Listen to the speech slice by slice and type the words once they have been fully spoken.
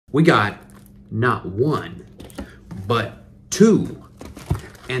We got not one, but two,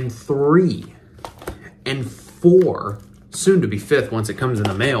 and three, and four, soon to be fifth once it comes in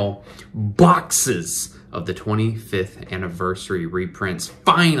the mail, boxes of the 25th anniversary reprints.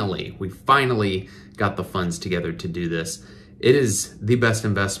 Finally, we finally got the funds together to do this. It is the best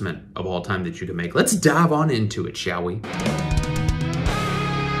investment of all time that you can make. Let's dive on into it, shall we?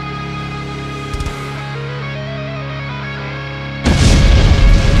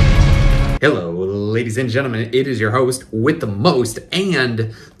 Hello, ladies and gentlemen. It is your host with the most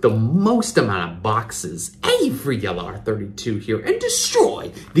and the most amount of boxes, Avery LR32 here, and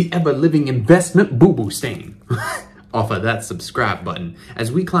destroy the ever-living investment boo-boo stain off of that subscribe button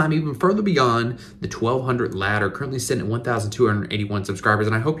as we climb even further beyond the 1,200 ladder, currently sitting at 1,281 subscribers,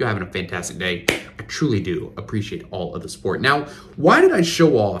 and I hope you're having a fantastic day. I truly do appreciate all of the support. Now, why did I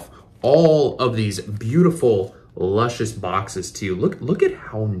show off all of these beautiful luscious boxes to you? Look at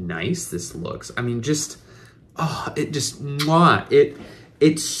how nice this looks. I mean, just it just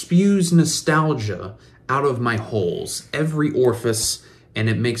it spews nostalgia out of my holes, every orifice, and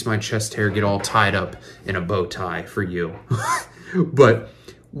it makes my chest hair get all tied up in a bow tie for you. But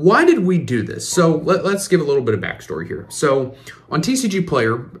why did we do this? So let's give a little bit of backstory here. So on TCG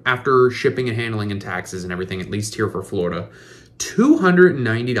Player, after shipping and handling and taxes and everything, at least here for Florida,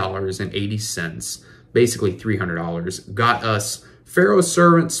 $290.80, basically $300, got us Pharaoh's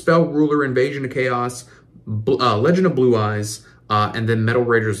Servant, Spell Ruler, Invasion of Chaos, Legend of Blue Eyes, and then Metal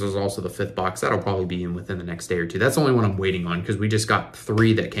Raiders is also the fifth box. That'll probably be in within the next day or two. That's the only one I'm waiting on because we just got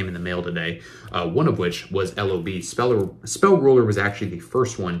 3 that came in the mail today, one of which was LOB. Spell Ruler was actually the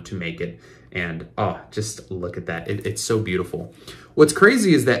first one to make it, and just look at that. It's so beautiful. What's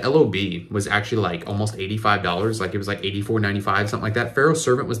crazy is that LOB was actually like almost $85. Like it was like $84.95, something like that. Pharaoh's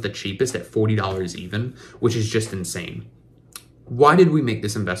Servant was the cheapest at $40 even, which is just insane. Why did we make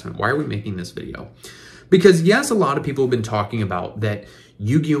this investment? Why are we making this video? Because yes, a lot of people have been talking about that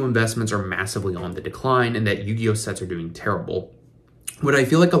Yu-Gi-Oh investments are massively on the decline and that Yu-Gi-Oh sets are doing terrible. What I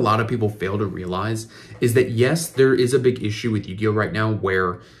feel like a lot of people fail to realize is that yes, there is a big issue with Yu-Gi-Oh right now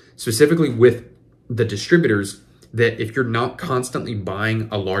where specifically with the distributors, that if you're not constantly buying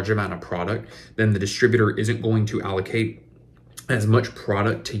a large amount of product, then the distributor isn't going to allocate as much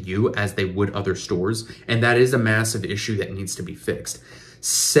product to you as they would other stores. And that is a massive issue that needs to be fixed.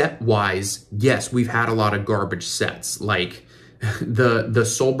 Set-wise, yes, we've had a lot of garbage sets. Like the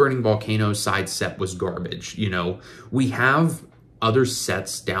Soul Burning Volcano side set was garbage. You know, we have other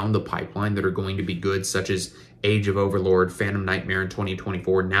sets down the pipeline that are going to be good, such as Age of Overlord, Phantom Nightmare in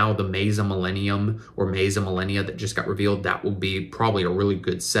 2024. Now the Maze of Millennium or Maze of Millennia that just got revealed, that will be probably a really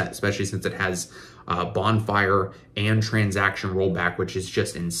good set, especially since it has Bonfire and Transaction Rollback, which is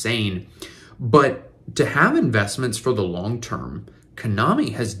just insane. But to have investments for the long term,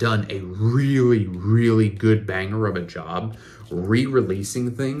 Konami has done a really, really good banger of a job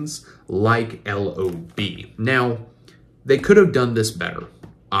re-releasing things like LOB. Now, they could have done this better,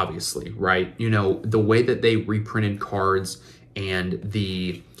 obviously, right? You know, the way that they reprinted cards and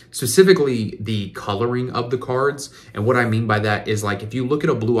specifically the coloring of the cards. And what I mean by that is, like, if you look at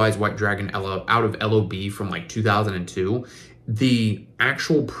a Blue Eyes White Dragon out of LOB from like 2002, the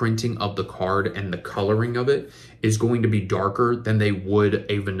actual printing of the card and the coloring of it is going to be darker than they would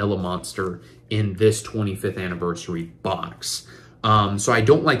a vanilla monster in this 25th anniversary box. So I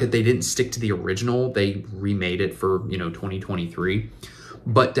don't like that they didn't stick to the original. They remade it for, you know, 2023.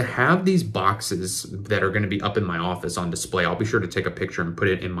 But to have these boxes that are going to be up in my office on display, I'll be sure to take a picture and put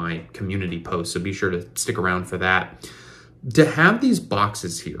it in my community post, so be sure to stick around for that. To have these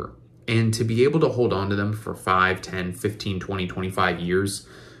boxes here and to be able to hold on to them for 5, 10, 15, 20, 25 years,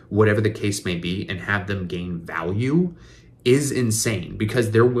 whatever the case may be, and have them gain value is insane, because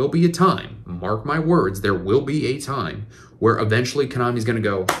there will be a time, mark my words, there will be a time where eventually Konami's going to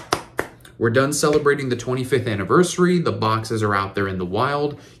go, we're done celebrating the 25th anniversary. The boxes are out there in the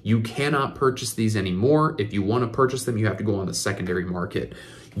wild. You cannot purchase these anymore. If you want to purchase them, you have to go on the secondary market.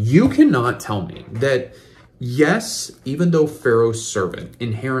 You cannot tell me that, yes, even though Pharaoh's Servant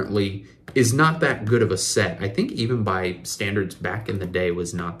inherently is not that good of a set, I think even by standards back in the day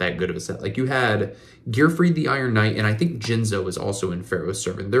was not that good of a set. Like you had Gearfried the Iron Knight, and I think Jinzo was also in Pharaoh's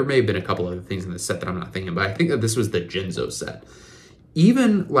Servant. There may have been a couple other things in the set that I'm not thinking, but I think that this was the Jinzo set.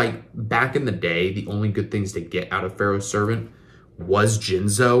 Even like back in the day, the only good things to get out of Pharaoh's Servant was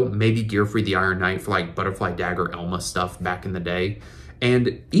Jinzo, maybe Gearfried the Iron Knight for like Butterfly Dagger Elma stuff back in the day.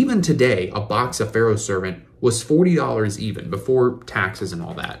 And even today, a box of Pharaoh's Servant was $40 even before taxes and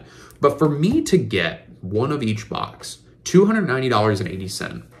all that. But for me to get one of each box,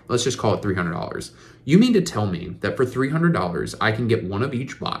 $290.80, let's just call it $300. You mean to tell me that for $300, I can get one of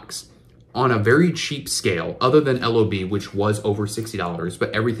each box on a very cheap scale, other than LOB, which was over $60,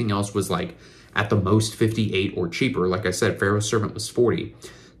 but everything else was like at the most 58 or cheaper. Like I said, Pharaoh's Servant was 40.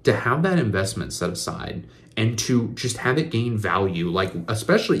 To have that investment set aside and to just have it gain value, like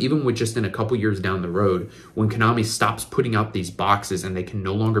especially even with just in a couple years down the road, when Konami stops putting out these boxes and they can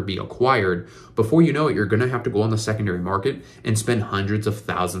no longer be acquired, before you know it, you're going to have to go on the secondary market and spend hundreds of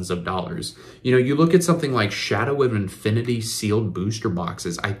thousands of dollars. You know, you look at something like Shadow of Infinity sealed booster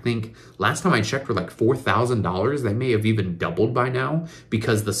boxes. I think last time I checked were like $4,000. They may have even doubled by now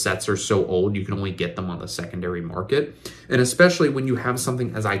because the sets are so old, you can only get them on the secondary market. And especially when you have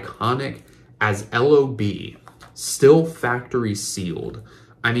something as iconic as LOB, still factory sealed.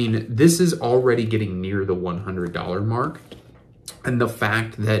 I mean, this is already getting near the $100 mark. And the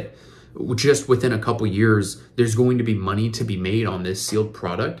fact that just within a couple years, there's going to be money to be made on this sealed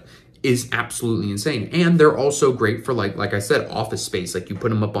product is absolutely insane. And they're also great for like I said, office space. Like you put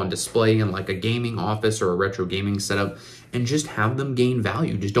them up on display in like a gaming office or a retro gaming setup and just have them gain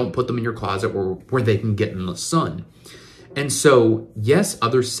value. Just don't put them in your closet where they can get in the sun. And so, yes,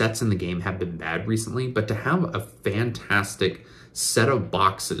 other sets in the game have been bad recently, but to have a fantastic set of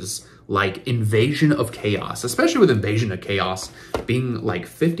boxes like Invasion of Chaos, especially with Invasion of Chaos being like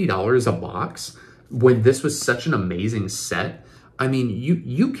 $50 a box, when this was such an amazing set, I mean,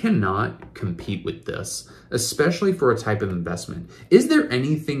 you cannot compete with this, especially for a type of investment. Is there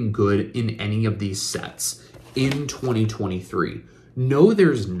anything good in any of these sets in 2023? No,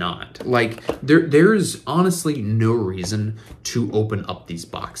 there's not. Like, there's honestly no reason to open up these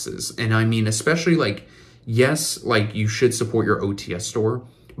boxes. And I mean, especially like, yes, like you should support your OTS store,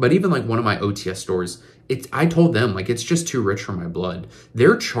 but even like one of my OTS stores, I told them like, it's just too rich for my blood.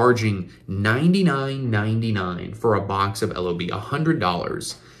 They're charging $99.99 for a box of LOB,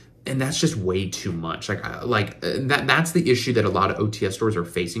 $100. And that's just way too much. That's the issue that a lot of OTS stores are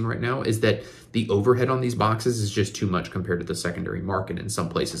facing right now, is that the overhead on these boxes is just too much compared to the secondary market in some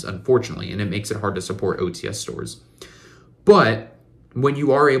places, unfortunately, and it makes it hard to support OTS stores. But when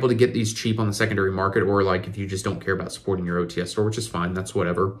you are able to get these cheap on the secondary market, or like if you just don't care about supporting your OTS store, which is fine, that's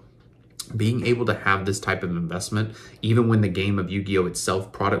whatever, being able to have this type of investment, even when the game of Yu-Gi-Oh!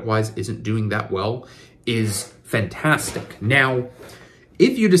 Itself, product-wise, isn't doing that well, is fantastic. Now,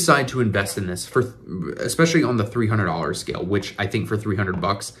 if you decide to invest in this, especially on the $300 scale, which I think for 300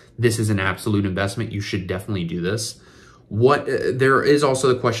 bucks, this is an absolute investment. You should definitely do this. There is also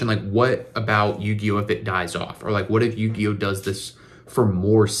the question, like, what about Yu-Gi-Oh! If it dies off? Or like, what if Yu-Gi-Oh! Does this for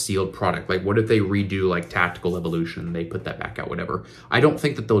more sealed product? Like, what if they redo like Tactical Evolution, they put that back out, whatever. I don't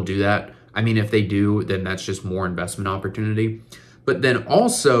think that they'll do that. I mean, if they do, then that's just more investment opportunity. But then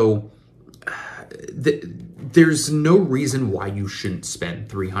also, there's no reason why you shouldn't spend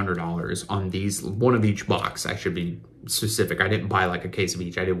 $300 on these, one of each box. I should be specific. I didn't buy like a case of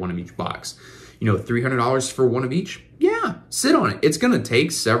each. I did one of each box. You know, $300 for one of each? Yeah, sit on it. It's going to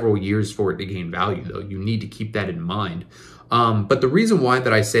take several years for it to gain value, though. You need to keep that in mind. But the reason why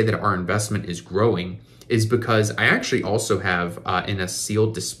that I say that our investment is growing is because I actually also have in a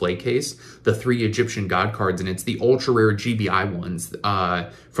sealed display case the 3 Egyptian God cards, and it's the ultra rare GBI ones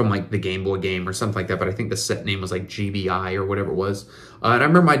from like the Game Boy game or something like that, but I think the set name was like GBI or whatever it was. And I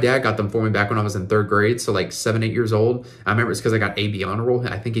remember my dad got them for me back when I was in 3rd grade, so like 7, 8 years old. I remember it's because I got AB honor roll.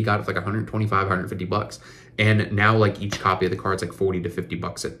 I think he got it for like 125, 150 bucks. And now like each copy of the card's like 40 to 50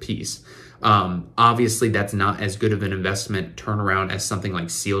 bucks a piece. Obviously that's not as good of an investment turnaround as something like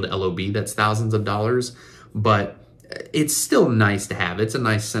sealed LOB that's thousands of dollars, but it's still nice to have. It's a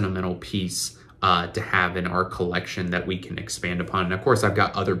nice sentimental piece to have in our collection that we can expand upon. And of course I've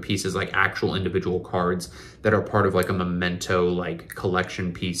got other pieces like actual individual cards that are part of like a memento like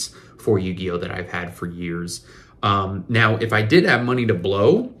collection piece for Yu-Gi-Oh! That I've had for years. Now if I did have money to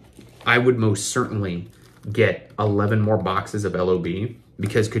blow, I would most certainly get 11 more boxes of LOB,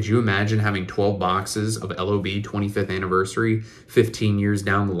 because could you imagine having 12 boxes of LOB 25th anniversary 15 years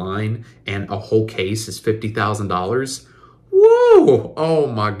down the line, and a whole case is $50,000? Whoa! Oh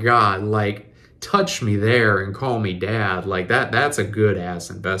my God, like, touch me there and call me dad. Like that's a good ass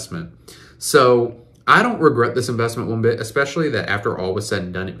investment. So I don't regret this investment one bit, especially that after all was said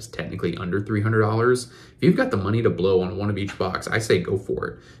and done, it was technically under $300. If you've got the money to blow on one of each box, I say go for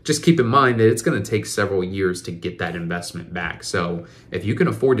it. Just keep in mind that it's going to take several years to get that investment back. So if you can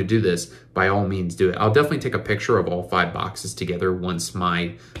afford to do this, by all means do it. I'll definitely take a picture of all 5 boxes together once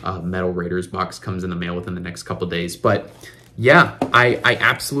my Metal Raiders box comes in the mail within the next couple days. But yeah, I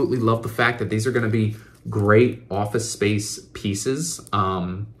absolutely love the fact that these are going to be great office space pieces.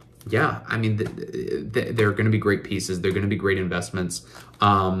 yeah, I mean, they're going to be great pieces. They're going to be great investments.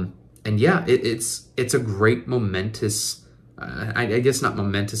 And yeah, it's a great momentous, I guess not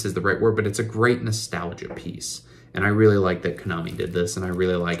momentous is the right word, but it's a great nostalgia piece. And I really like that Konami did this, and I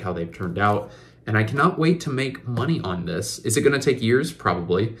really like how they've turned out. And I cannot wait to make money on this. Is it going to take years?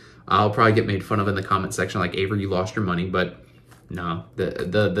 Probably. I'll probably get made fun of in the comment section like, Avery, you lost your money, but no,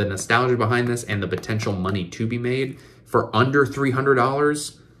 the nostalgia behind this and the potential money to be made for under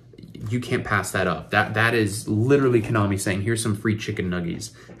 $300, you can't pass that up. That is literally Konami saying, here's some free chicken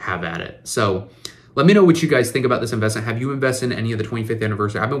nuggies, have at it. So let me know what you guys think about this investment. Have you invested in any of the 25th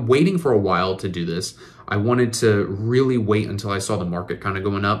anniversary? I've been waiting for a while to do this. I wanted to really wait until I saw the market kind of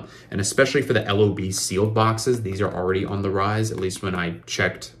going up, and especially for the LOB sealed boxes, these are already on the rise, at least when I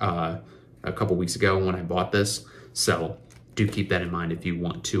checked a couple weeks ago when I bought this. So do keep that in mind if you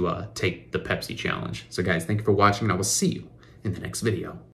want to take the Pepsi challenge. So guys, thank you for watching, and I will see you in the next video.